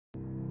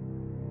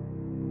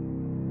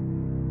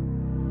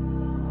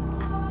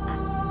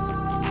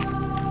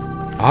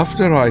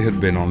After I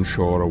had been on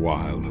shore a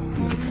while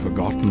and had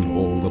forgotten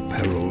all the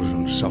perils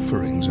and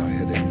sufferings I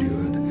had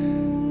endured,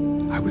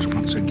 I was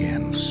once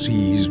again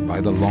seized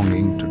by the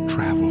longing to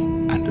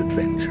travel and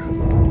adventure.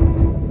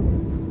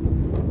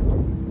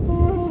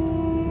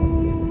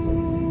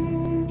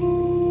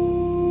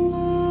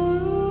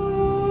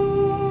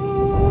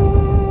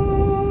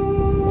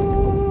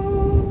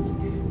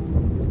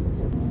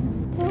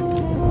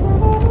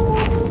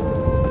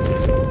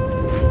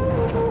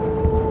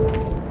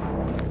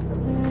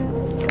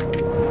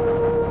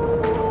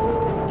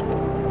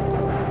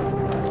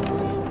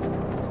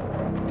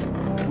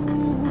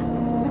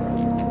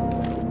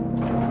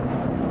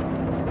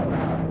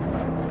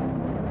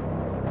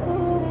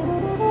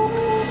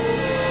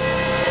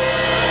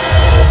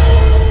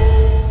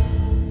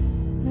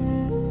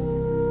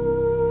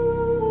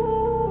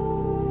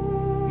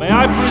 May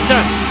I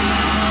present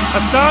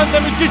Hassan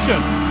the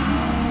Magician?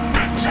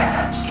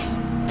 Princess,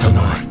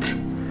 tonight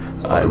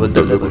I will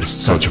deliver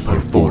such a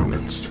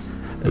performance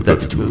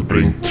that it will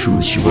bring true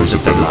shivers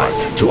of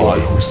delight to all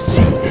who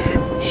see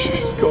it.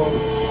 She's gone.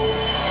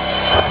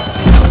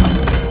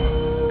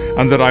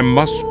 And that I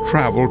must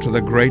travel to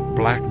the great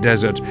black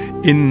desert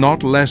in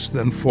not less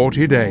than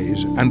 40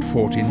 days and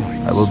 40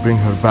 nights. I will bring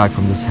her back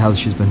from this hell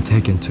she's been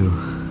taken to.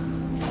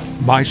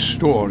 My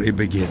story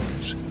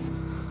begins.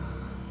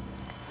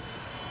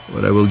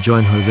 But I will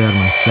join her there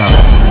myself.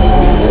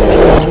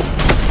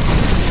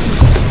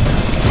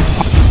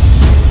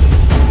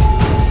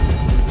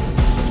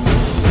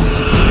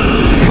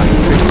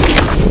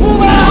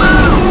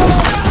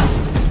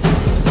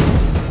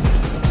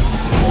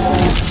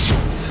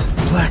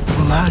 Black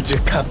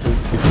magic, Captain.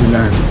 If we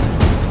land,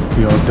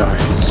 we all die.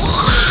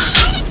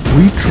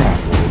 We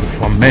traveled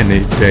for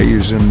many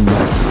days and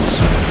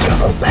nights.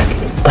 Travel back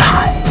in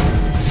time.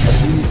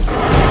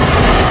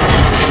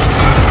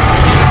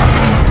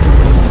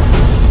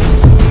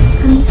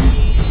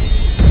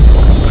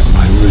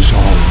 My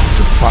resolve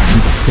to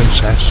find the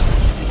princess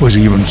was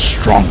even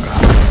stronger.